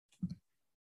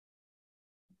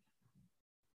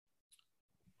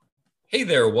Hey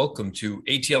there, welcome to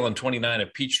ATL on 29, a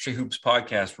Peachtree Hoops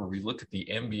podcast where we look at the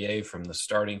NBA from the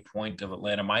starting point of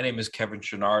Atlanta. My name is Kevin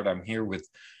Chouinard. I'm here with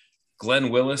Glenn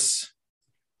Willis.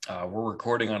 We're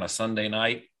recording on a Sunday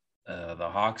night. The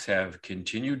Hawks have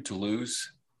continued to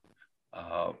lose.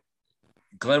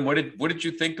 Glenn, what did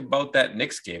you think about that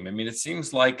Knicks game? I mean, it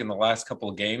seems like in the last couple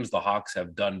of games, the Hawks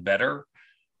have done better,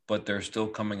 but they're still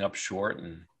coming up short.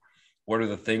 And what are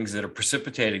the things that are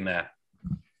precipitating that?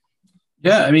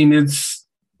 Yeah, I mean it's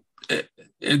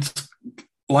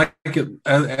like it,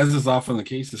 as is often the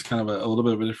case. It's kind of a little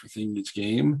bit of a different thing each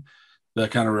game that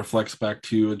kind of reflects back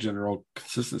to a general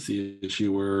consistency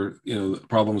issue where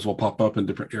problems will pop up in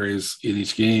different areas in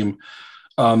each game.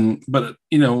 But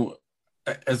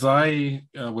as I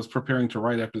was preparing to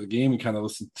write after the game and kind of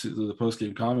listened to the post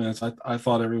game comments, I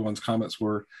thought everyone's comments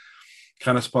were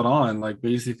kind of spot on. Like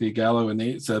basically Gallo and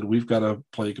Nate said, we've got to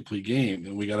play a complete game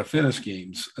and we got to finish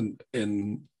games.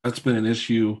 And that's been an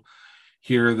issue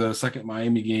here. The second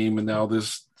Miami game and now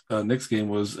this Knicks game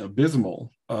was abysmal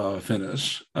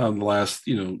finish. The last,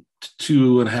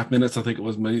 2.5 minutes, I think it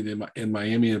was in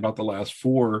Miami, and about the last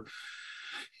four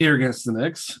here against the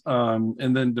Knicks.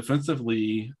 And then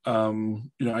defensively, I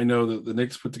know that the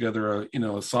Knicks put together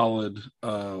a solid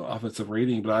offensive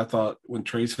rating, but I thought when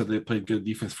Trey said they played good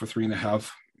defense for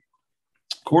 3.5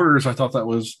 quarters, I thought that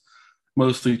was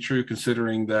mostly true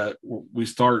considering that we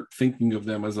start thinking of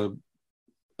them as at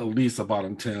least a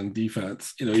bottom 10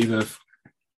 defense. Even if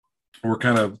we're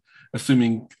kind of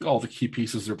assuming all the key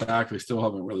pieces are back, they still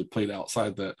haven't really played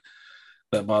outside that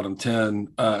bottom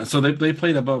 10. So they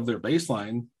played above their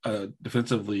baseline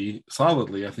defensively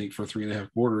solidly, I think, for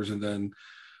 3.5 quarters. And then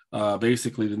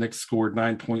basically the Knicks scored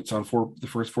 9 points on the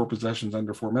first four possessions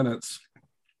under 4 minutes.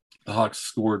 The Hawks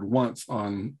scored once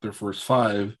on their first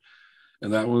five,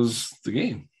 and that was the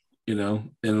game,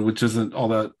 and which isn't all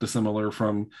that dissimilar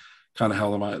from kind of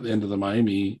how the end of the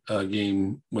Miami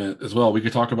game went as well. We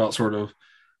could talk about sort of,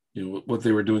 what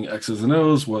they were doing X's and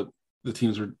O's, what the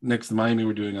teams were next to Miami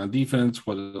were doing on defense,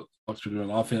 what the Bucks were doing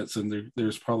on offense, and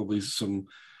there's probably some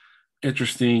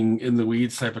interesting in the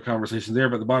weeds type of conversation there.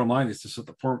 But the bottom line is just that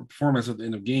the performance at the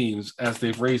end of games, as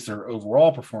they've raised their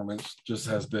overall performance, just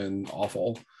has been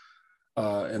awful,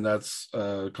 and that's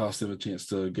cost them a chance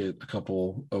to get a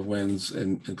couple of wins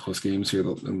in close games here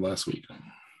in the last week.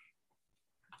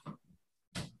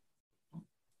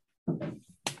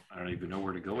 I don't even know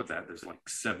where to go with that. There's like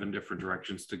 7 different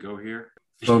directions to go here.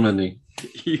 So many.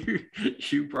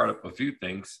 You brought up a few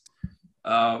things.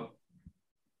 What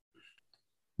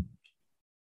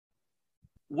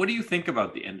do you think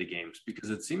about the end of games?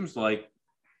 Because it seems like,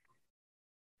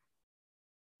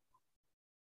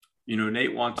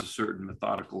 Nate wants a certain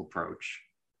methodical approach.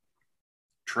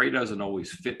 Trey doesn't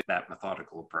always fit that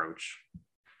methodical approach.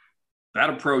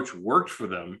 That approach worked for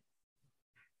them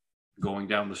going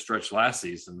down the stretch last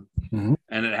season, and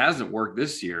it hasn't worked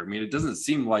this year. I mean, it doesn't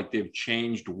seem like they've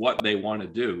changed what they want to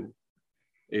do.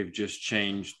 They've just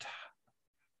changed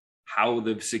how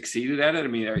they've succeeded at it. I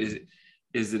mean,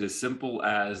 is it as simple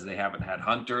as they haven't had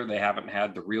Hunter, they haven't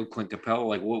had the real Clint Capella?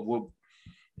 Like, what?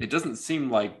 It doesn't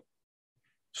seem like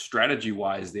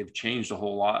strategy-wise they've changed a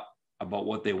whole lot about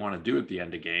what they want to do at the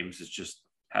end of games. It just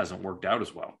hasn't worked out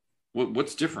as well.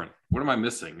 What's different? What am I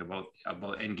missing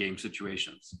about end game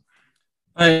situations?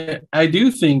 I do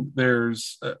think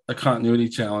there's a continuity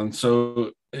challenge.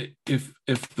 So if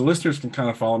the listeners can kind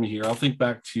of follow me here, I'll think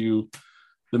back to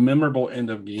the memorable end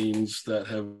of games that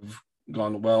have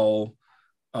gone well.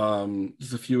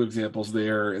 Just a few examples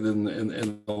there, and then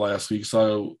in the last week.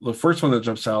 So the first one that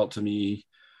jumps out to me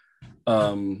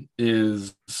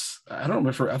is, I don't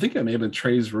remember, I think it may have been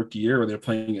Trey's rookie year when they're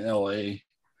playing in LA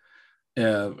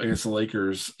against the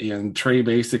Lakers, and Trey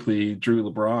basically drew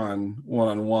LeBron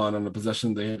one-on-one on the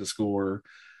possession they had to score,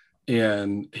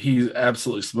 and he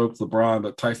absolutely smoked LeBron,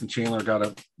 but Tyson Chandler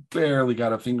barely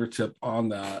got a fingertip on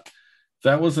that.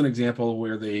 That was an example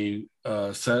where they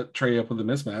set Trey up with a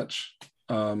mismatch,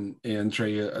 and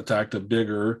Trey attacked a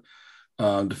bigger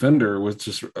defender with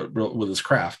his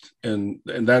craft, and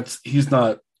that's, he's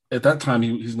not at that time,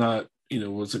 he's not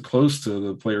was it close to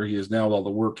the player he is now with all the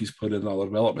work he's put in, all the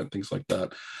development, things like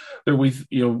that. There we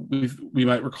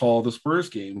might recall the Spurs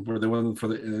game where they went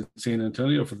in San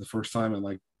Antonio for the first time in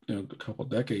a couple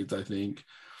of decades, I think,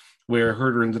 where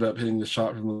Herter ended up hitting the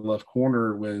shot from the left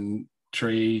corner when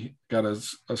Trey got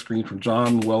a screen from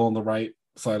John well on the right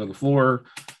side of the floor,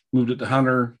 moved it to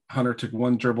Hunter. Hunter took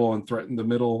one dribble and threatened the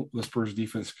middle. The Spurs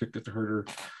defense kicked it to Herter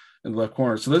in the left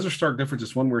corner. So those are stark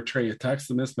differences. One where Trey attacks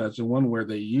the mismatch, and one where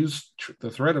they use the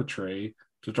threat of Trey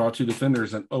to draw two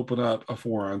defenders and open up a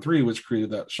 4-on-3, which created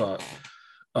that shot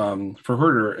for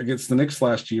Herter. Against the Knicks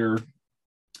last year,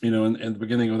 in the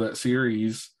beginning of that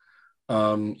series,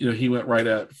 he went right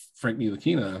at Frank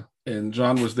Ntilikina, and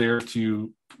John was there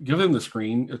to give him the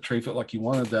screen. Trey felt like he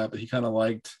wanted that, but he kind of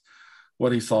liked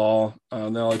what he saw.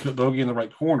 Now they put Bogey in the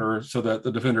right corner so that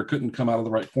the defender couldn't come out of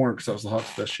the right corner because that was the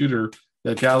Hawks' best shooter.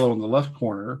 They had Gallo in the left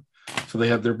corner, so they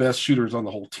had their best shooters on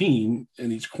the whole team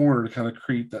in each corner to kind of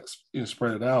create that,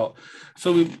 spread it out.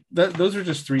 So those are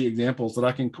just 3 examples that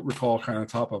I can recall kind of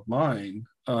top of mind.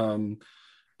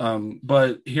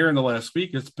 But here in the last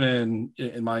week, it's been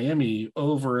in Miami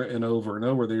over and over and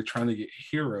over. They're trying to get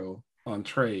Hero on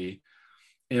Trey.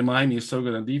 And Miami is so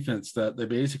good on defense that they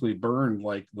basically burned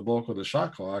like the bulk of the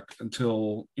shot clock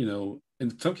until,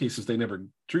 in some cases, they never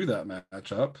drew that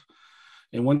matchup.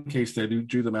 In one case, they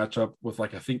drew the matchup with I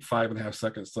think 5.5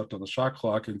 seconds left on the shot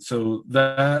clock. And so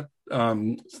that,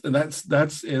 and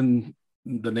that's in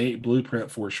the Nate blueprint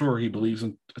for sure. He believes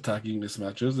in attacking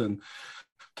mismatches and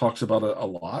talks about it a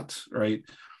lot, right?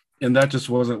 And that just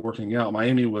wasn't working out.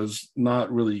 Miami was not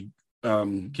really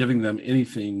giving them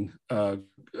anything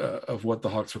of what the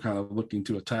Hawks were kind of looking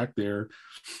to attack there.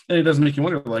 And it does make you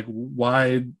wonder,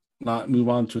 why not move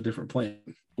on to a different plan?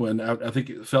 When I think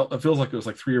it feels like it was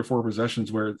 3 or 4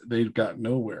 possessions where they got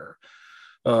nowhere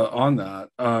on that.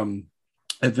 And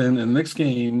then in the next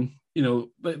game,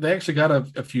 they actually got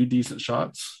a few decent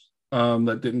shots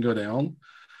that didn't go down.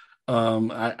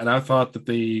 I thought that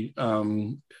they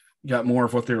got more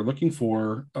of what they were looking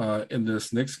for in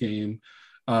this next game.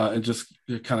 And just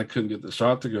kind of couldn't get the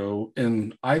shot to go.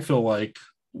 And I feel like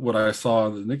what I saw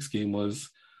in the Knicks game was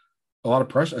a lot of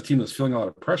pressure, a team that's feeling a lot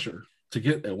of pressure to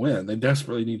get a win. They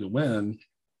desperately need to win.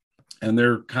 And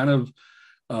they're kind of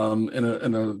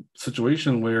in a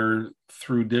situation where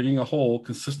through digging a hole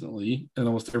consistently in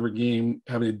almost every game,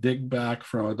 having to dig back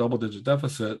from a double-digit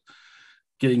deficit,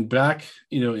 getting back,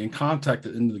 in contact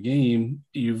at the end of the game,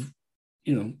 you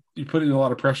put in a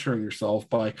lot of pressure on yourself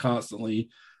by constantly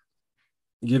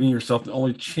giving yourself the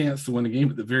only chance to win a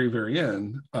game at the very, very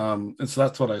end. And so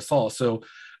that's what I saw. So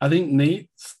I think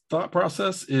Nate's thought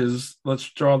process is let's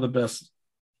draw the best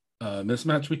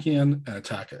mismatch we can and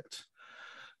attack it.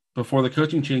 Before the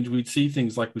coaching change, we'd see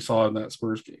things like we saw in that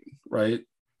Spurs game, right?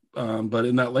 But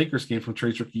in that Lakers game from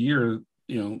Trey's rookie year,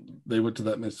 they went to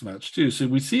that mismatch too. So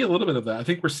we see a little bit of that. I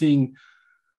think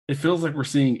it feels like we're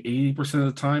seeing 80% of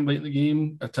the time late in the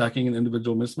game attacking an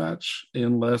individual mismatch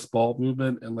and less ball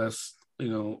movement and less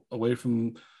away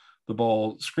from the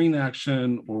ball screen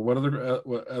action or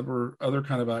whatever other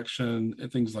kind of action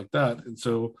and things like that. And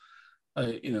so,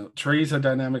 Trey's a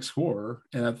dynamic scorer,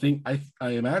 and I think I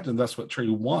imagine that's what Trey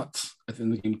wants at the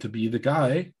end of the game, to be the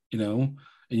guy, and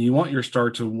you want your star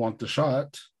to want the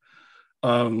shot.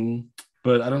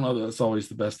 But I don't know that that's always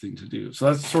the best thing to do. So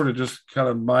that's sort of just kind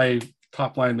of my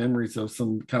top line memories of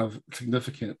some kind of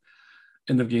significant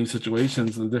end of game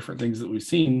situations and the different things that we've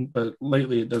seen. But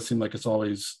lately it does seem like it's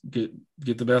always get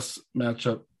the best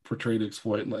matchup for Trey to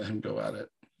exploit and let him go at it,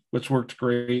 which worked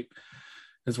great.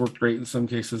 Has worked great in some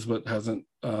cases, but hasn't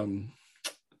given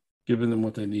them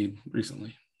what they need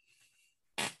recently.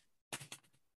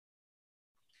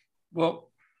 Well,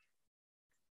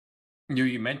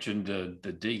 you mentioned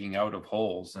the digging out of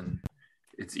holes, and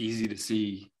it's easy to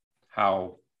see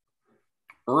how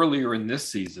earlier in this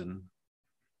season,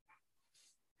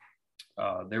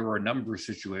 there were a number of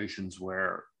situations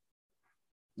where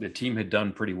the team had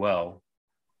done pretty well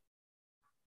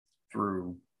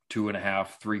through 2.5,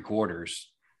 3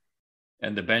 quarters,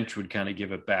 and the bench would kind of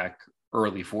give it back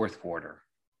early fourth quarter.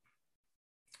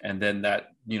 And then that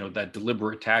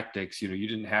deliberate tactics, you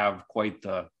didn't have quite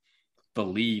the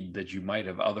lead that you might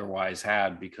have otherwise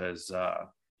had because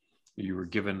you were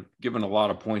given a lot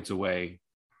of points away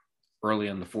early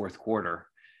in the fourth quarter.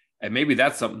 And maybe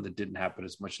that's something that didn't happen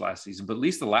as much last season, but at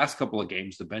least the last couple of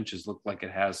games, the benches look like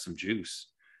it has some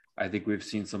juice. I think we've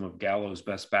seen some of Gallo's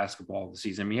best basketball of the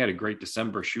season. I mean, he had a great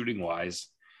December shooting wise,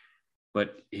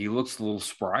 but he looks a little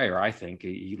sprier. I think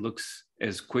he looks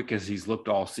as quick as he's looked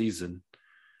all season.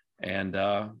 And,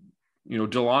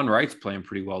 DeLon Wright's playing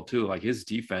pretty well too. Like his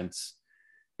defense,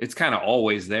 it's kind of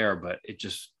always there, but it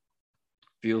just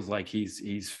feels like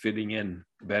he's fitting in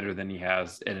better than he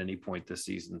has at any point this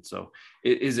season. So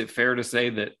is it fair to say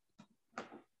that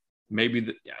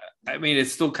maybe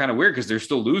it's still kind of weird because they're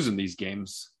still losing these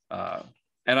games.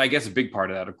 And I guess a big part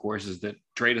of that, of course, is that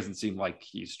Trey doesn't seem like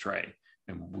he's Trey,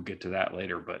 and we'll get to that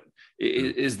later, but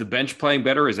is the bench playing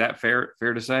better? Is that fair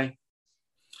to say?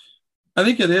 I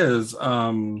think it is.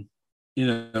 That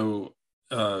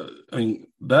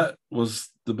was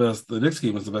the best. The Knicks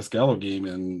game was the best Gallo game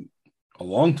in a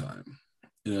long time.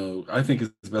 I think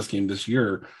it's the best game this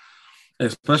year,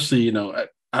 especially,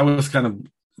 I was kind of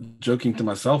joking to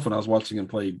myself when I was watching him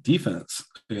play defense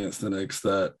against the Knicks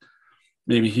that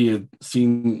maybe he had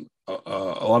seen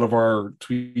a lot of our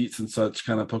tweets and such,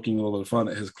 kind of poking a little bit of fun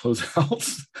at his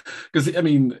closeouts. Because I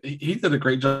mean, he did a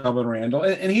great job on Randall,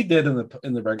 and he did in the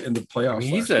playoffs. I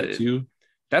mean, he's too.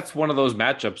 That's one of those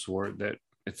matchups where that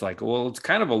it's like, well, it's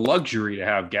kind of a luxury to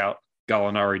have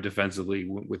Gallinari defensively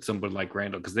with someone like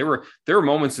Randall, because there were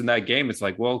moments in that game. It's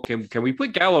like, well, can we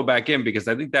put Gallo back in, because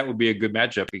I think that would be a good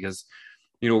matchup, because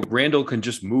Randall can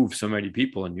just move so many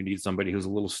people, and you need somebody who's a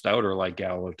little stouter like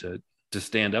Gallo to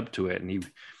stand up to it. And you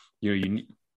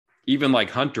even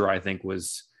like Hunter, I think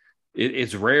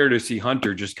it's rare to see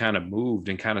Hunter just kind of moved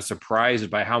and kind of surprised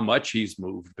by how much he's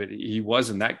moved, but he was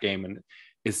in that game, and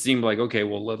it seemed like, okay,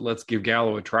 well, let's give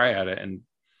Gallo a try at it. And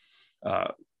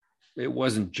it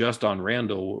wasn't just on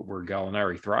Randall where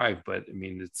Gallinari thrived, but I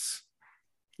mean, it's,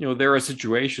 there are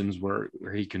situations where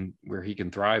he can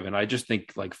thrive. And I just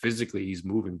think, like, physically he's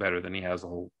moving better than he has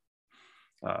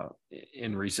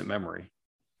in recent memory.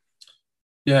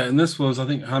 Yeah. And this was, I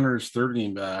think, Hunter's third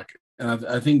game back. And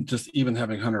I think just even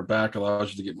having Hunter back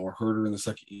allows you to get more Herter in the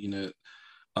second unit,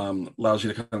 allows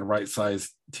you to kind of right size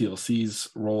TLC's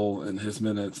role and his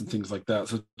minutes and things like that.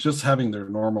 So just having their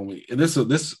normal week. And this,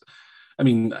 I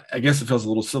mean, I guess it feels a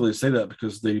little silly to say that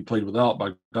because they played without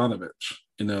Bogdanovich,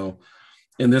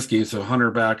 in this game. So Hunter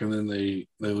back, and then they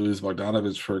lose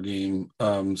Bogdanovich for a game.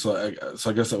 So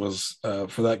I guess that was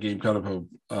for that game kind of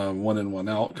a 1 in 1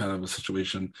 out kind of a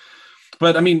situation.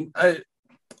 But I mean,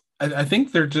 I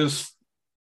think they're just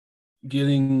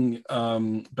getting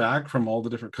back from all the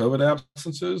different COVID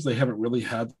absences. They haven't really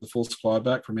had the full squad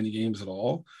back for many games at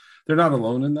all. They're not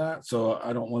alone in that. So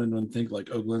I don't want anyone to think like,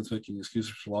 oh, Glenn's making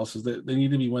excuses for losses. They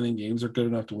need to be winning games. They're good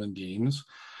enough to win games.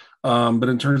 But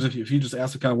in terms of, if you just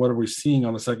ask the kind of what are we seeing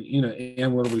on the second unit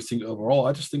and what are we seeing overall,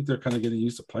 I just think they're kind of getting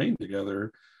used to playing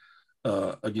together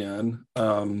again.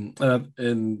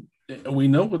 And we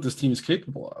know what this team is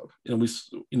capable of.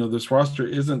 This roster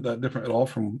isn't that different at all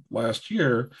from last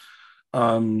year.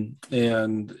 And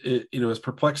it's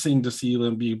perplexing to see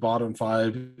them be bottom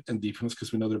 5 in defense,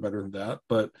 because we know they're better than that.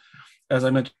 But as I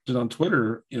mentioned on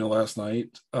Twitter, last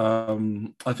night,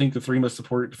 I think the 3 most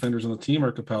supported defenders on the team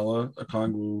are Capella,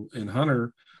 Okongwu, and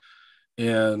Hunter.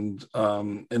 And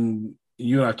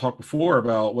you and I talked before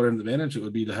about what an advantage it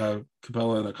would be to have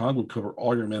Capella and Okongwu cover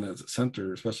all your minutes at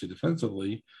center, especially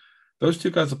defensively. Those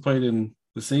 2 guys have played in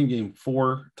the same game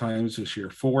 4 times this year,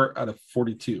 4 out of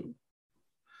 42.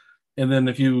 And then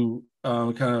if you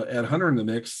kind of add Hunter in the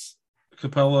mix,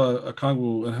 Capella,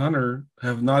 Okongwu, and Hunter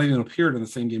have not even appeared in the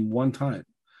same game 1 time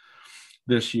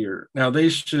this year. Now they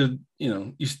should,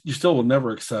 you still will never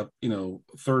accept,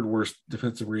 3rd worst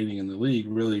defensive rating in the league,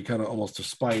 really kind of almost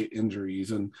despite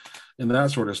injuries and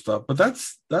that sort of stuff. But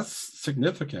that's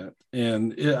significant.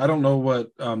 And I don't know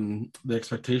what the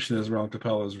expectation is around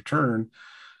Capella's return.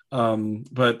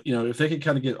 But if they could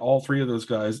kind of get all 3 of those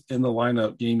guys in the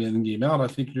lineup game in and game out, I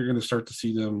think you're going to start to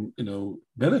see them,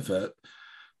 benefit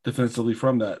defensively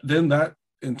from that. Then that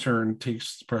in turn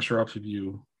takes pressure off of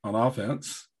you on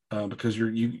offense, because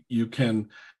you can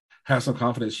have some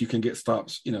confidence. You can get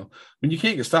stops. When you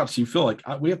can't get stops, you feel like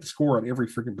we have to score on every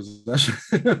freaking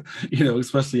possession,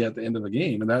 especially at the end of the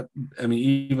game. And that, I mean,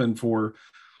 even for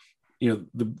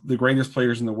the greatest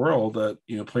players in the world that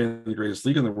play in the greatest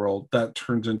league in the world, that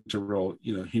turns into real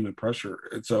human pressure.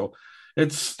 And so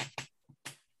it's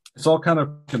all kind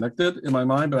of connected in my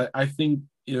mind. But I think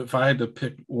if I had to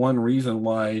pick one reason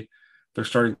why they're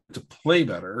starting to play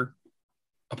better,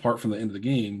 apart from the end of the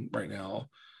game right now,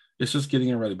 it's just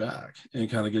getting everybody back and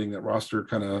kind of getting that roster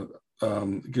kind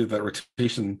of get that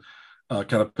rotation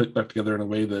kind of put back together in a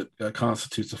way that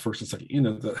constitutes the first and second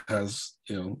unit that has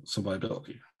some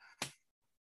viability.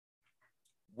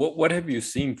 What have you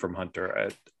seen from Hunter?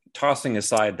 Tossing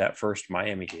aside that first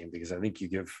Miami game, because I think you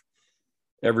give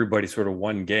everybody sort of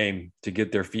one game to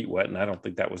get their feet wet, and I don't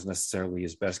think that was necessarily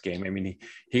his best game. I mean,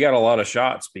 he got a lot of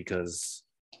shots because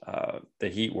the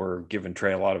Heat were giving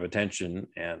Trey a lot of attention,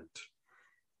 and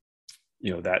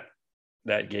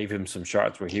that gave him some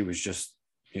shots where he was just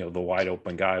the wide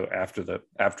open guy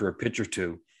after a pitch or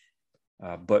two.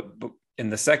 But in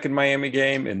the second Miami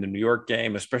game, in the New York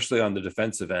game, especially on the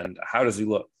defensive end, how does he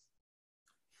look?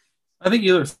 I think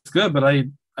he looks good, but I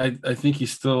think he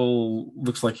still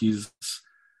looks like he's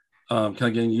kind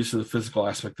of getting used to the physical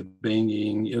aspect of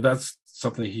banging. That's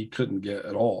something he couldn't get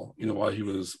at all, while he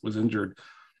was injured.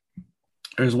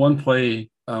 There's one play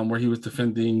where he was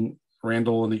defending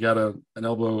Randall and he got an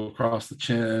elbow across the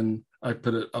chin. I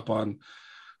put it up on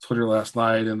Twitter last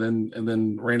night, and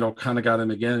then Randall kind of got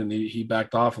him again, and he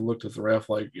backed off and looked at the ref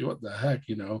like, what the heck,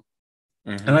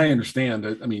 Mm-hmm. And I understand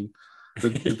it. I mean,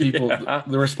 the people,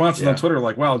 the responses on Twitter,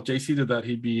 like, wow, JC did that,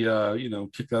 he'd be,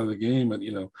 kicked out of the game,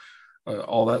 and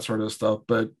all that sort of stuff.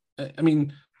 But I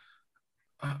mean,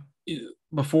 uh,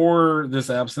 before this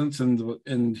absence,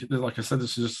 and like I said,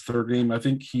 this is just the third game. I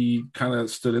think he kind of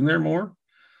stood in there more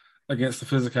against the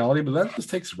physicality, but that just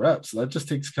takes reps. That just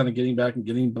takes kind of getting back and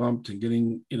getting bumped and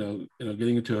getting,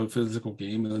 getting into a physical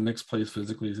game, and the next plays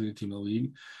physically as any team in the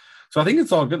league. So I think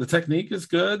it's all good. The technique is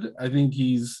good. I think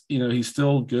he's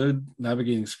still good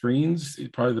navigating screens. He's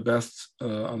probably the best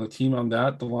on the team on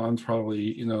that. DeLon's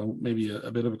probably, maybe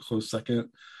a bit of a close second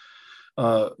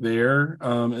there.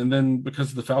 And then because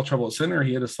of the foul trouble at center,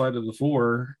 he had to slide to the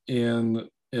 4, and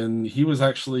he was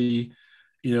actually,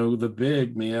 the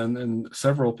big man in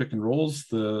several pick and rolls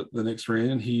the Knicks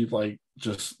ran. He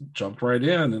just jumped right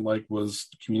in and was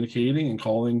communicating and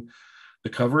calling the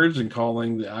coverage and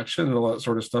calling the action and all that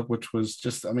sort of stuff, which was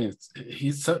just,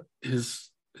 his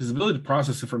ability to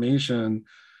process information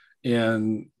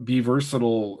and be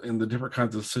versatile in the different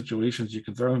kinds of situations you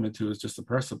can throw him into is just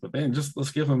impressive. But man, just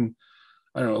let's give him,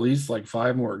 I don't know, at least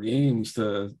 5 more games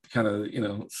to kind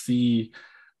of, see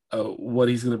what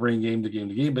he's going to bring game to game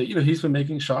to game. But, he's been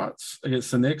making shots against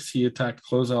the Knicks. He attacked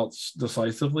closeouts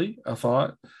decisively, I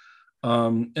thought.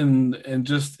 And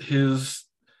just his,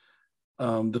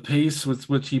 the pace with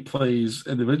which he plays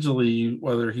individually,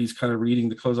 whether he's kind of reading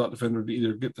the closeout defender to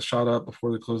either get the shot up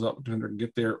before the closeout defender can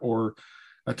get there or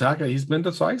attack it, he's been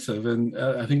decisive. And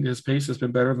I think his pace has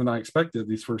been better than I expected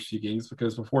these first few games,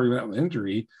 because before he went out with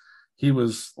injury, he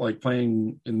was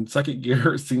playing in second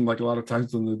gear. It seemed like a lot of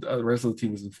times when the rest of the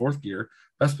team was in fourth gear.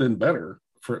 That's been better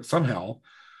for somehow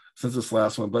since this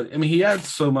last one. But he adds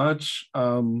so much.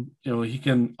 He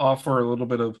can offer a little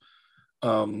bit of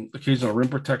occasional rim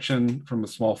protection from a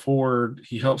small forward.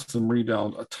 He helps them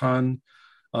rebound a ton,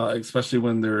 especially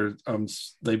when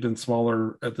they've been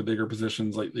smaller at the bigger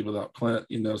positions lately without Clint.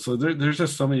 So there's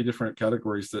just so many different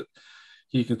categories that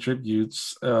he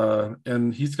contributes,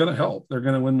 and he's going to help. They're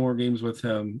going to win more games with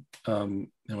him and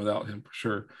without him, for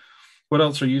sure. What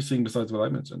else are you seeing besides what I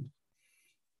mentioned?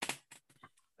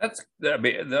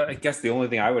 I guess the only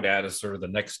thing I would add is sort of the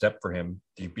next step for him,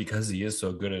 because he is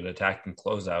so good at attacking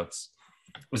closeouts,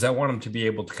 was I want him to be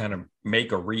able to kind of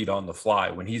make a read on the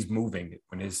fly when he's moving,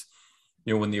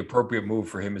 when the appropriate move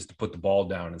for him is to put the ball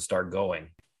down and start going.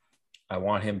 I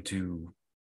want him to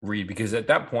read, because at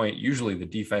that point, usually the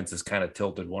defense is kind of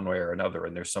tilted one way or another,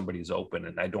 and there's somebody who's open,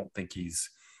 and I don't think he's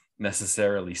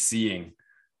necessarily seeing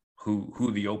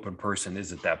who the open person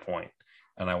is at that point.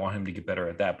 And I want him to get better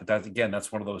at that. But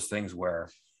that's one of those things where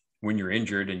when you're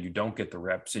injured and you don't get the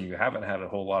reps and you haven't had a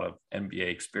whole lot of NBA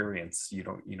experience,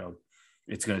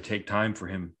 it's going to take time for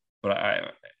him. But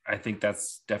I think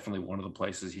that's definitely one of the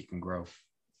places he can grow.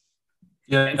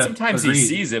 Yeah, and sometimes he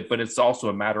sees it, but it's also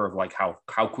a matter of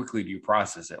how quickly do you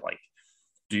process it?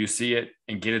 Do you see it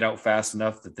and get it out fast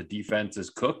enough that the defense is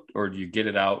cooked, or do you get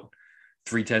it out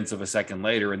 0.3 of a second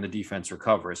later and the defense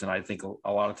recovers? And I think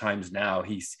a lot of times now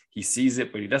he sees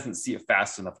it, but he doesn't see it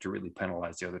fast enough to really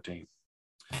penalize the other team.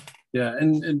 Yeah,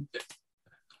 and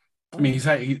he's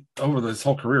had over this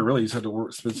whole career, really, he's had to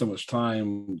spend so much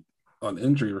time on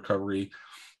injury recovery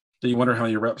that you wonder how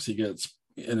many reps he gets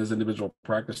in his individual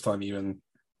practice time, even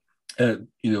at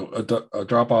a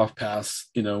drop-off pass,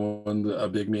 when a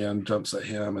big man jumps at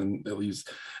him, and at least,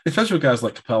 especially with guys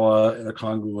like Capella and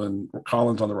Okongwu and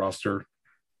Collins on the roster,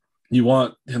 you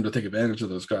want him to take advantage of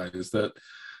those guys that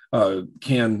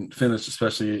can finish,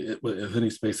 especially with any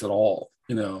space at all,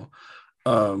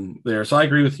 there. So I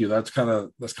agree with you. That's kind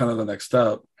of the next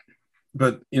step.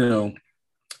 But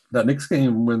that Knicks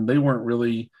game, when they weren't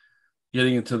really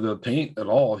getting into the paint at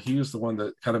all, he was the one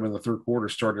that kind of in the third quarter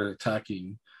started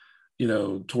attacking,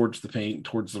 towards the paint,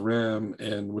 towards the rim,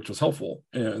 and which was helpful.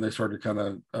 And they started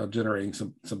kind of generating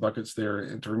some buckets there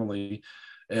internally.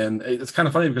 And it's kind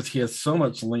of funny because he has so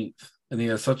much length and he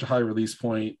has such a high release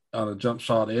point on a jump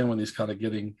shot and when he's kind of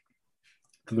getting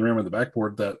to the rim and the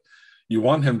backboard, that you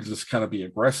want him to just kind of be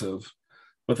aggressive.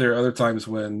 But there are other times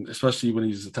when, especially when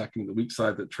he's attacking the weak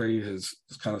side, that Trey has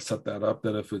kind of set that up,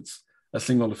 that if it's a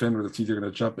single defender that's either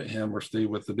going to jump at him or stay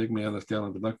with the big man that's down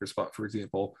in the dunker spot, for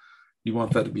example, you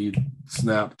want that to be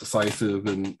snap decisive,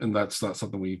 and that's not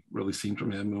something we've really seen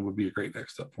from him, and would be a great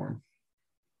next step for him.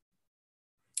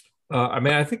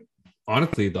 I think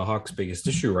honestly the Hawks' biggest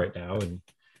issue right now, and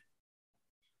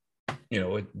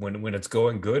when it's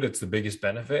going good, it's the biggest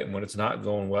benefit, and when it's not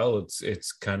going well,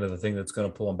 it's kind of the thing that's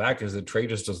going to pull him back, is that Trey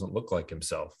just doesn't look like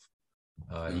himself.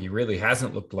 He really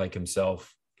hasn't looked like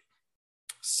himself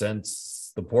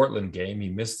since the Portland game. He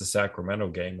missed the Sacramento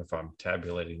game, if I'm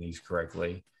tabulating these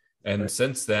correctly. And right.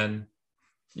 Since then,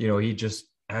 he just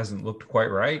hasn't looked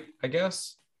quite right, I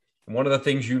guess. One of the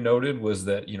things you noted was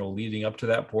that, leading up to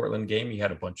that Portland game, he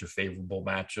had a bunch of favorable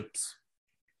matchups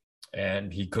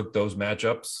and he cooked those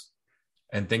matchups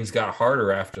and things got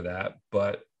harder after that.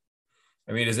 But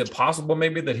I mean, is it possible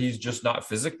maybe that he's just not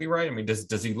physically right? I mean,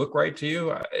 does he look right to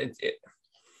you?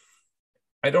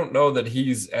 I don't know that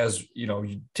he's as,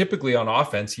 typically on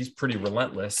offense, he's pretty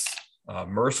relentless,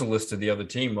 merciless to the other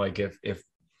team. Like if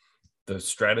the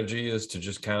strategy is to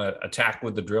just kind of attack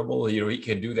with the dribble, he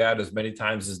can do that as many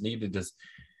times as needed.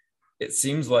 It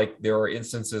seems like there are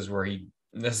instances where he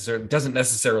doesn't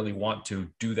necessarily want to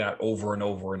do that over and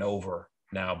over and over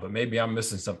now, but maybe I'm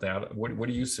missing something out. What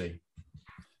do you see?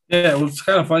 Yeah, it was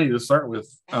kind of funny to start with.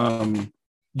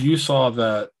 You saw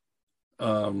that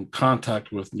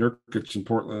contact with Nurkic in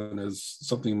Portland is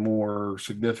something more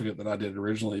significant than I did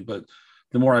originally, but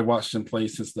the more I watched him play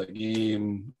since that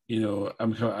game,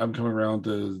 I'm coming around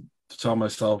to tell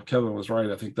myself Kevin was right.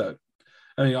 I think that,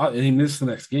 and he missed the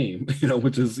next game,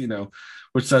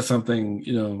 which says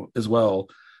something, as well.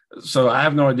 So I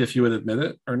have no idea if you would admit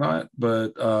it or not,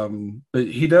 but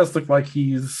he does look like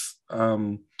he's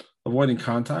avoiding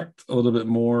contact a little bit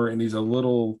more, and he's a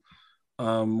little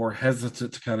more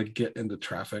hesitant to kind of get into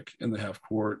traffic in the half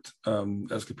court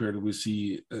as compared to we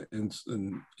see in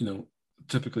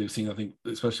typically seen, I think,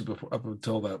 especially up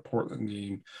until that Portland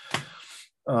game.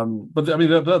 But I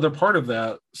mean, the other part of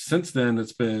that since then,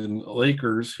 it's been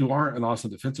Lakers, who aren't an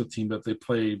awesome defensive team, but they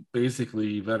play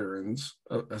basically veterans,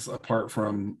 as apart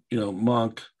from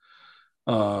Monk,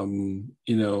 and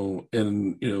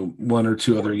one or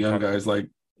two other young guys like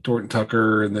Thornton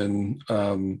Tucker, and then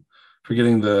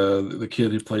forgetting the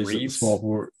kid who plays at the small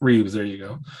forward, Reeves. There you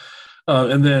go.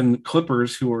 And then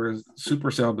Clippers, who are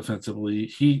super sound defensively,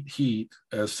 Heat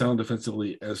as sound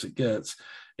defensively as it gets.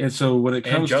 And so when it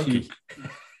comes to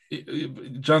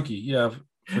junkie, yeah,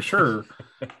 for sure,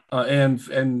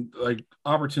 and like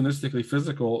opportunistically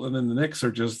physical, and then the Knicks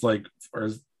are just like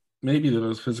maybe the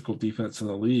most physical defense in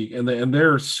the league, and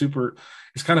they're super.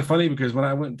 It's kind of funny because when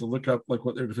I went to look up like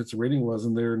what their defensive rating was,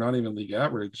 and they're not even league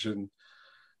average, and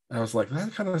I was like,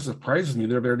 that kind of surprises me.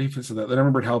 They're better defense than that. Then I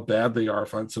remembered how bad they are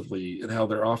offensively and how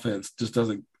their offense just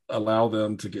doesn't allow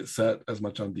them to get set as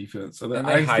much on defense. So and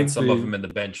they hide some of them in the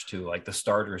bench too. Like the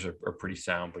starters are pretty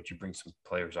sound, but you bring some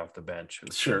players off the bench.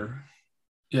 Sure.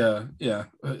 Yeah.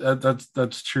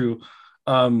 That's true.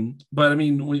 But I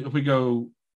mean, if we go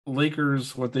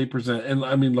Lakers, what they present, and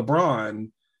I mean,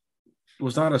 LeBron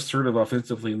was not assertive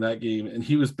offensively in that game, and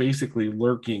he was basically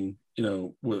lurking,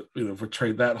 for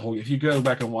trade that whole. If you go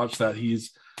back and watch that,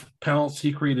 he's pounced.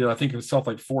 He created, I think, himself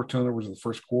like 4 turnovers in the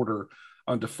first quarter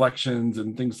on deflections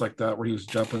and things like that, where he was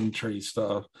jumping Trey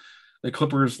stuff. The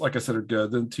Clippers, like I said, are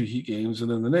good. Then 2 Heat games, and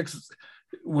then the Knicks,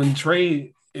 when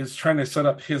Trey is trying to set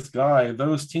up his guy,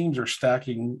 those teams are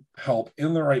stacking help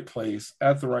in the right place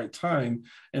at the right time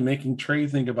and making Trey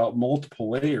think about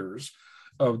multiple layers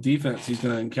of defense he's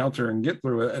going to encounter and get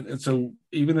through it. And so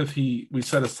even if we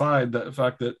set aside the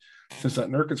fact that since that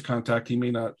Nurkic contact, he may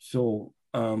not feel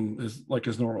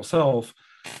his normal self,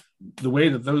 the way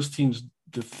that those teams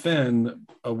defend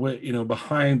away,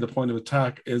 behind the point of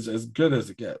attack is as good as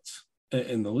it gets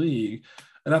in the league.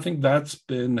 And I think that's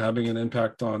been having an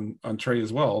impact on Trey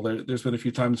as well. There's been a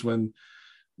few times when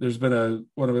there's been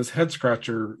one of his head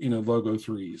scratcher, logo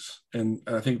threes. And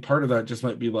I think part of that just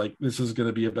might be like, this is going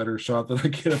to be a better shot than I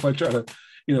get if I try to,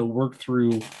 work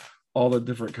through all the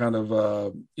different kind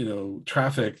of,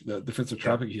 traffic, the defensive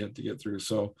traffic you have to get through.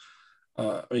 So,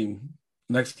 I mean,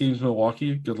 next game's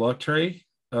Milwaukee. Good luck, Trey,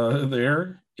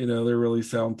 there. They're really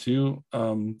sound too.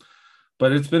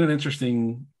 But it's been an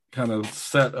interesting kind of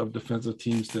set of defensive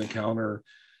teams to encounter.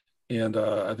 And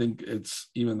I think it's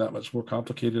even that much more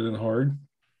complicated and hard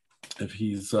if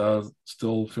he's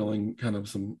still feeling kind of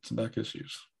some back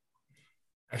issues.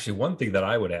 Actually, one thing that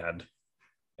I would add,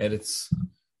 and it's,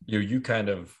 you kind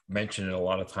of mentioned it a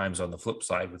lot of times on the flip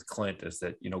side with Clint, is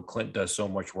that, Clint does so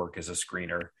much work as a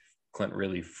screener. Clint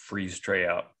really frees Trey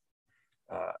up.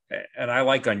 And I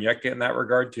like Onyeka in that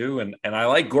regard too. And I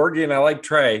like Gorgie and I like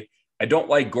Trey. I don't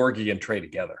like Gorgie and Trey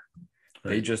together.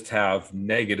 Right. They just have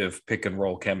negative pick and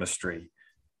roll chemistry.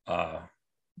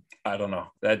 I don't know,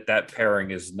 that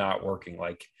pairing is not working.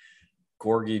 Like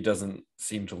Gorgie doesn't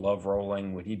seem to love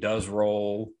rolling. When he does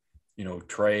roll,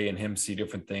 Trey and him see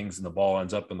different things and the ball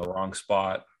ends up in the wrong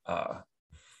spot.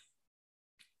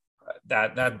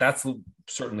 That's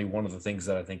certainly one of the things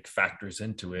that I think factors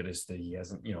into it, is that he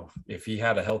hasn't, if he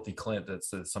had a healthy Clint, that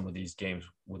some of these games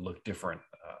would look different.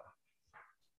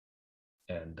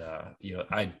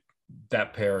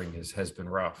 That pairing has been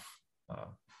rough.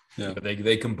 But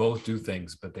they can both do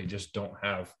things, but they just don't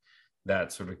have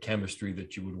that sort of chemistry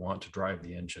that you would want to drive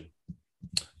the engine.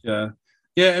 Yeah.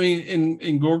 Yeah, I mean,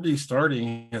 in Gorgie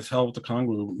starting has helped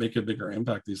Okongwu make a bigger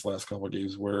impact these last couple of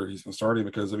games where he's been starting,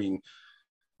 because I mean,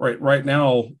 right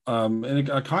now, and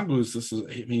Okongwu's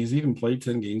he's even played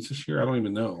 10 games this year. I don't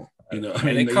even know. I mean,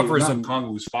 it covers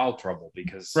Okongwu's foul trouble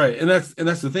because right, and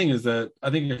that's the thing, is that I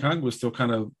think Okongwu is still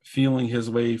kind of feeling his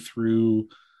way through,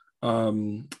 or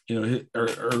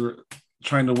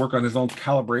trying to work on his own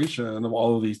calibration of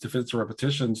all of these defensive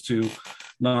repetitions to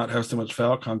not have so much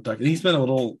foul contact. And he's been a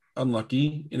little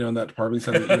unlucky, in that department.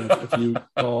 He's had a few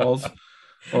calls,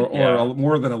 or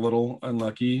more than a little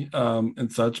unlucky,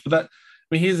 and such. But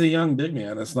he's a young big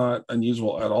man. It's not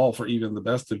unusual at all for even the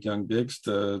best of young bigs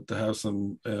to have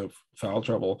some foul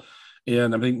trouble.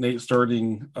 And I think Nate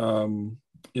starting, Gorgie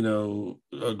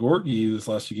this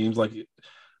last few games, like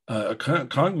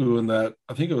Okongwu, in that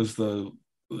I think it was the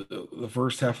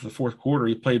first half of the fourth quarter,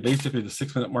 he played basically the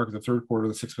 6-minute mark of the third quarter,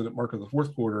 the 6-minute mark of the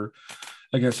fourth quarter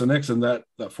against the Knicks, and that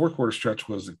fourth quarter stretch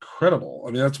was incredible.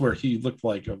 I mean, that's where he looked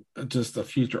like just a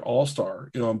future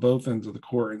all-star, on both ends of the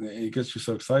court, and it gets you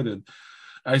so excited.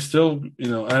 I still,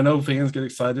 I know fans get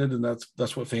excited, and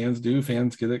that's what fans do.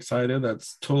 Fans get excited.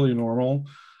 That's totally normal.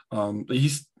 But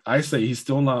I say he's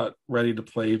still not ready to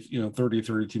play, 30,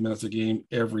 32 minutes a game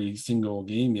every single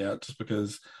game yet, just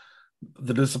because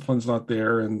the discipline's not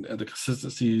there, and the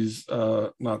consistency's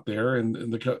not there.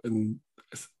 And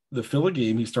the Philly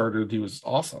game he started, he was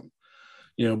awesome,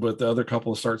 but the other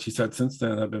couple of starts he's had since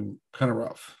then have been kind of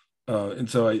rough. And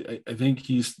so I think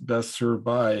he's best served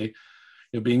by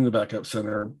being the backup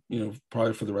center,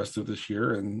 probably for the rest of this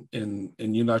year. And you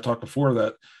and I talked before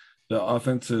that the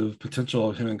offensive potential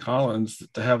of him and Collins,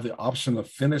 to have the option of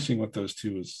finishing with those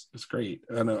two is great.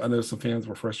 I know some fans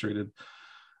were frustrated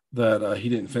that he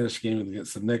didn't finish the game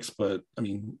against the Knicks, but I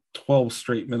mean, 12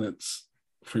 straight minutes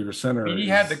for your center. He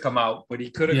had to come out, but he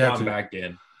could have gone back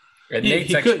in. And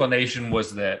Nate's explanation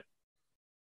was that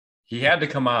he had to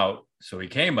come out, so he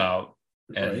came out,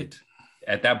 and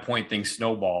at that point things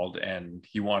snowballed, and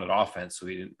he wanted offense, so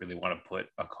he didn't really want to put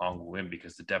Okongwu in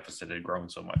because the deficit had grown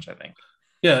so much, I think.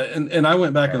 Yeah, and I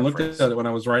went back and looked at it when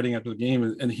I was writing after the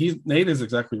game, and Nate is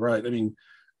exactly right. I mean,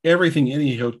 everything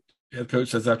any head coach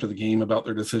says after the game about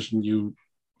their decision, you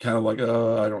kind of like,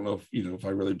 I don't know if I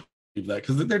really believe that,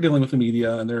 because they're dealing with the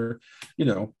media, and they're,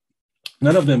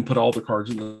 none of them put all the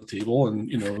cards on the table, and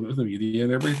the media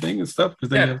and everything and stuff, because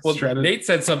they have strategy. Nate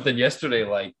said something yesterday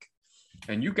like,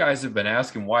 and you guys have been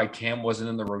asking why Cam wasn't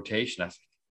in the rotation. I was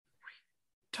like,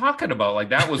 talking about, like,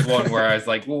 that was one where I was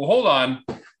like, well, hold on,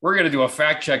 we're going to do a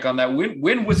fact check on that.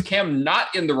 When was Cam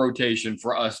not in the rotation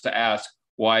for us to ask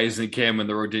why isn't Cam in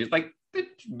the rotation? Like, it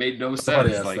made no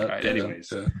sense.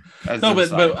 Anyways. Yeah. No,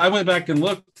 but I went back and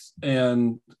looked,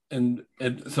 and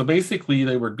so basically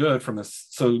they were good from this.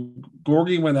 So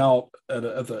Gorgie went out at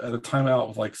a timeout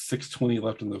with like 6:20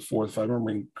 left in the fourth, if I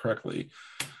remember correctly,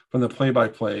 from the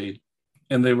play-by-play,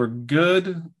 and they were good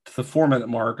to the 4-minute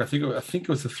mark. I think it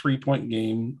was a 3-point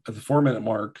game at the 4-minute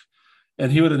mark,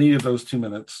 and he would have needed those 2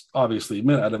 minutes, obviously,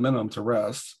 at a minimum, to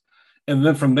rest. And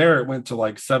then from there, it went to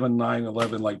like 7, 9,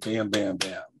 11, like bam, bam,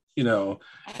 bam. And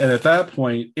at that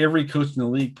point, every coach in the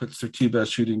league puts their two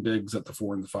best shooting bigs at the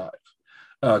 4 and the 5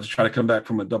 to try to come back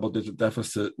from a double-digit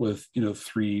deficit with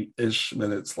 3-ish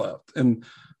minutes left. And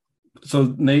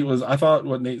so I thought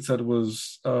what Nate said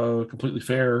was completely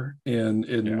fair. And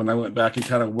when I went back and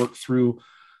kind of worked through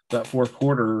that fourth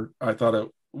quarter, I thought it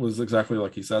was exactly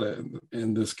like he said it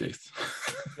in this case.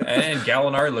 And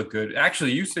Gallinari looked good.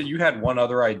 Actually, you said you had one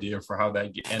other idea for how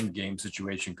that end game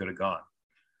situation could have gone.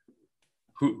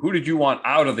 Who did you want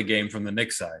out of the game from the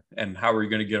Knicks side, and how are you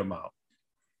going to get them out?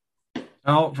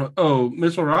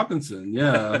 Mitchell Robinson.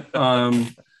 Yeah.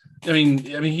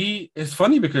 It's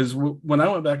funny because when I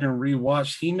went back and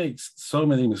rewatched, he makes so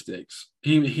many mistakes.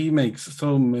 He makes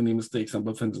so many mistakes on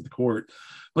both ends of the court,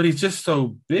 but he's just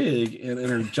so big and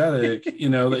energetic,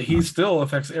 that he still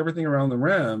affects everything around the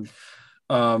rim.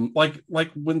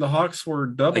 Like when the Hawks were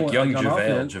doubling, like young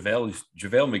JaVale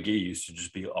McGee used to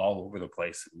just be all over the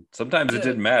place. Sometimes it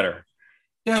didn't matter.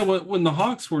 Yeah, when the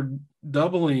Hawks were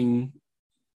doubling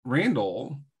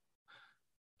Randall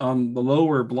on the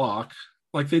lower block,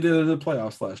 like they did in the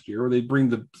playoffs last year, where they bring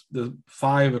the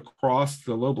 5 across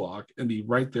the low block and be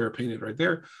right there, painted right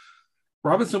there.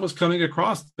 Robinson was coming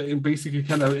across and basically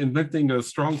kind of inventing a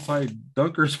strong side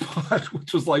dunker spot,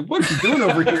 which was like, what are you doing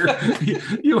over here?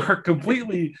 You are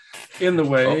completely in the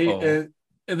way.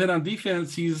 And then on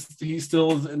defense, he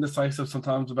still is indecisive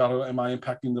sometimes about, am I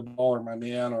impacting the ball or my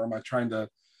man, or am I trying to,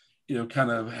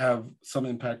 kind of have some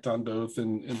impact on both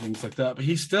and things like that. But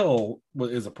he still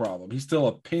is a problem. He's still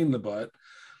a pain in the butt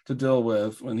to deal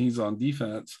with when he's on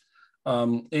defense.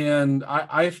 And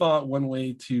I thought one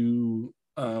way to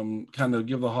kind of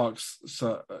give the Hawks,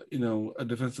 a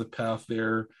defensive path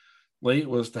there late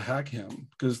was to hack him,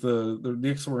 because the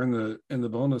Knicks were in the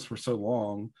bonus for so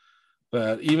long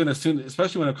that even as soon,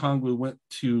 especially when Okongwu went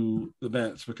to the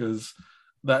bench, because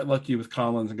that lucky with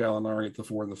Collins and Gallinari at the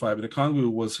 4 and the 5, and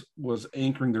Okongwu was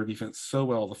anchoring their defense so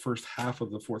well the first half of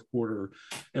the fourth quarter,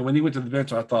 and when he went to the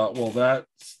bench, I thought, well,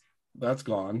 that's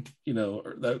gone,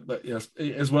 that yes,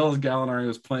 as well as Gallinari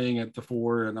was playing at the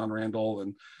 4 and on Randall,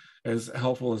 and as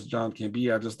helpful as John can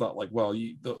be, I just thought, like, well,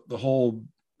 the whole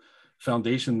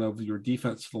foundation of your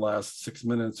defense for the last 6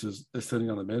 minutes is sitting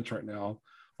on the bench right now.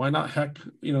 Why not hack,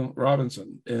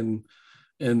 Robinson? And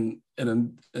in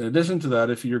addition to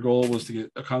that, if your goal was to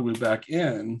get Okongwu back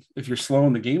in, if you're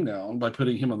slowing the game down by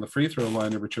putting him on the free throw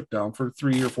line every trip down for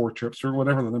 3 or 4 trips or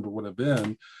whatever the number would have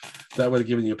been, that would have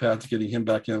given you a path to getting him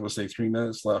back in with, say, 3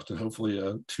 minutes left and hopefully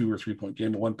a 2 or 3 point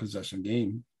game, a 1 possession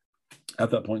game at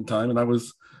that point in time. And I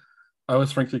was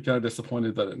frankly kind of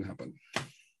disappointed that didn't happen.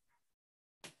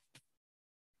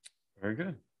 Very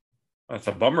good. That's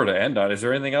a bummer to end on. Is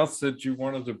there anything else that you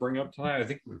wanted to bring up tonight? I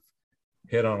think we've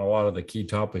hit on a lot of the key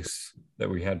topics that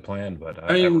we had planned, but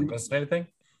I haven't missed anything.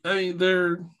 I mean,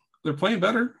 they're playing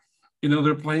better.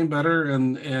 They're playing better,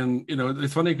 and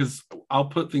it's funny because I'll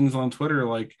put things on Twitter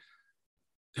like,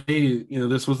 hey,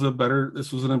 this was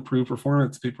an improved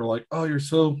performance. People are like, oh, you're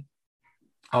so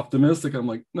optimistic. I'm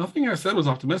like, nothing I said was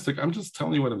optimistic. I'm just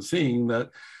telling you what I'm seeing,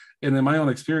 that, and in my own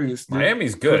experience,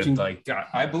 Miami's good.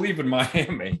 I believe in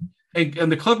Miami.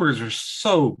 And the Clippers are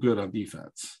so good on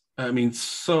defense. I mean,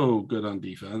 so good on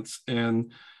defense.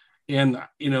 And the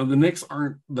Knicks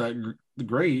aren't that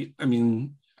great. I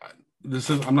mean,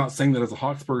 I'm not saying that as a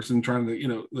Hawks person trying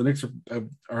to, the Knicks are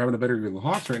having a better year than the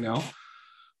Hawks right now.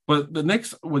 But the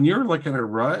Knicks, when you're like in a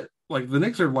rut, like the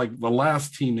Knicks are like the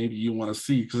last team maybe you want to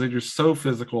see, because they're just so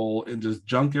physical and just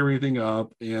junk everything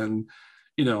up. And,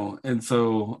 and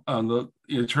so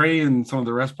Trey and some of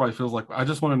the rest probably feels like, I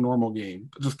just want a normal game.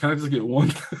 Just kind of just get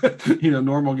one,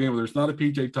 normal game where there's not a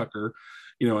PJ Tucker,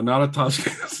 and not a Tosh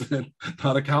Gibson,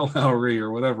 not a Kyle Lowry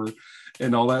or whatever,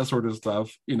 and all that sort of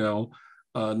stuff, not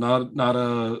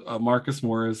a Marcus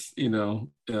Morris,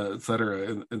 et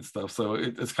cetera, and stuff. So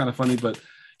it's kind of funny, but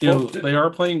they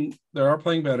are playing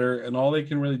better, and all they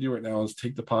can really do right now is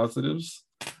take the positives,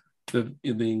 the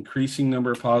increasing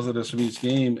number of positives from each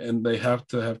game, and they have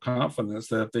to have confidence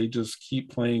that if they just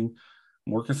keep playing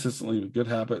more consistently with good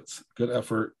habits, good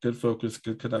effort, good focus,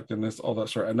 good connectedness, all that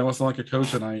sort. I know it's not like a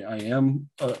coach, and I am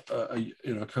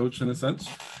a coach in a sense.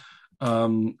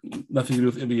 Nothing to do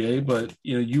with NBA, but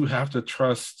you have to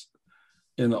trust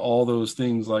in all those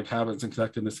things like habits and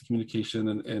connectedness, communication,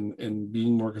 and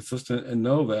being more consistent, and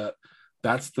know that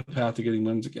that's the path to getting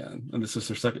wins again. And this is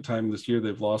their second time this year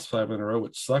they've lost 5 in a row,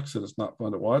 which sucks, and it's not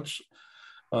fun to watch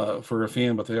for a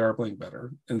fan, but they are playing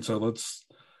better. And so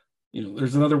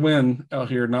there's another win out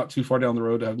here not too far down the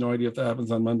road. I have no idea if that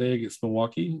happens on Monday against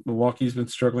Milwaukee. Milwaukee's been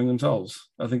struggling themselves.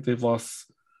 I think they've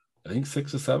lost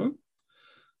 6 or 7.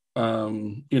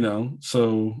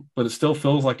 So, but it still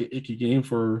feels like an icky game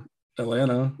for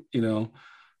Atlanta,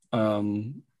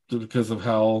 because of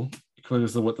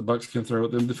what the Bucks can throw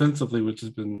at them defensively, which has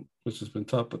been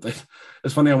tough. But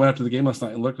it's funny. I went after the game last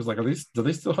night and looked. Was like, do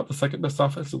they still have the second best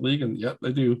offensive league? And yep,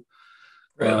 they do.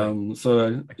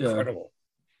 Really? Incredible.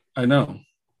 I know.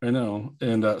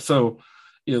 And so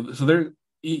they're,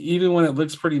 even when it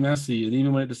looks pretty messy, and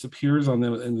even when it disappears on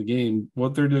them in the game,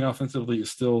 what they're doing offensively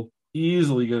is still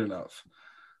easily good enough.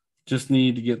 Just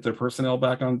need to get their personnel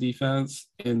back on defense,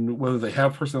 and whether they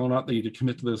have personnel or not, they need to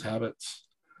commit to those habits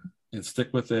and stick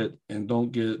with it, and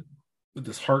don't get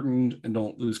disheartened, and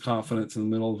don't lose confidence in the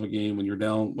middle of a game when you're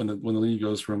down, when the league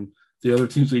goes from, the other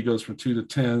team's league goes from 2 to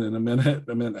 10 in a minute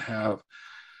and a half.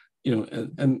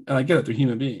 And I get it, they're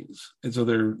human beings, and so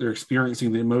they're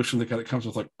experiencing the emotion that kind of comes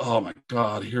with, like, oh my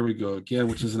God, here we go again,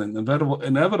 which is an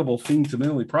inevitable thing to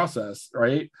mentally process,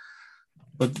 right?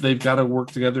 But they've got to work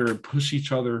together and push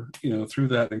each other, through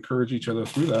that, encourage each other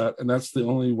through that. And that's the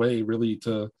only way really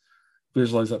to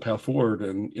visualize that path forward.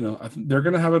 And, I think they're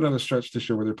going to have another stretch this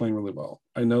year where they're playing really well.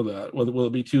 I know that. Will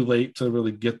it be too late to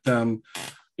really get them,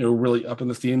 really up in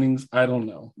the standings? I don't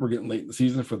know. We're getting late in the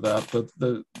season for that, but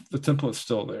the template's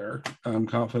still there. I'm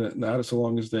confident in that, as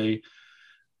long as they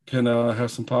can have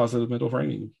some positive mental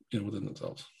framing, within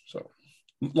themselves. So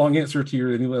long answer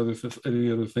to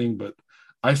any other thing, but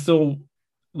I still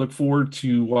look forward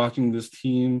to watching this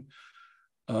team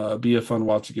be a fun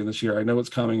watch again this year. I know it's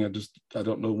coming. I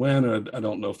don't know when, and I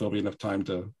don't know if there'll be enough time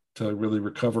to really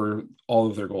recover all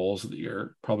of their goals of the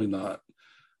year. Probably not.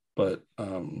 But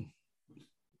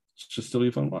should still be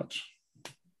a fun watch.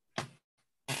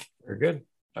 Very good.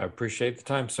 I appreciate the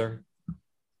time, sir.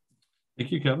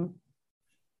 Thank you, Kevin.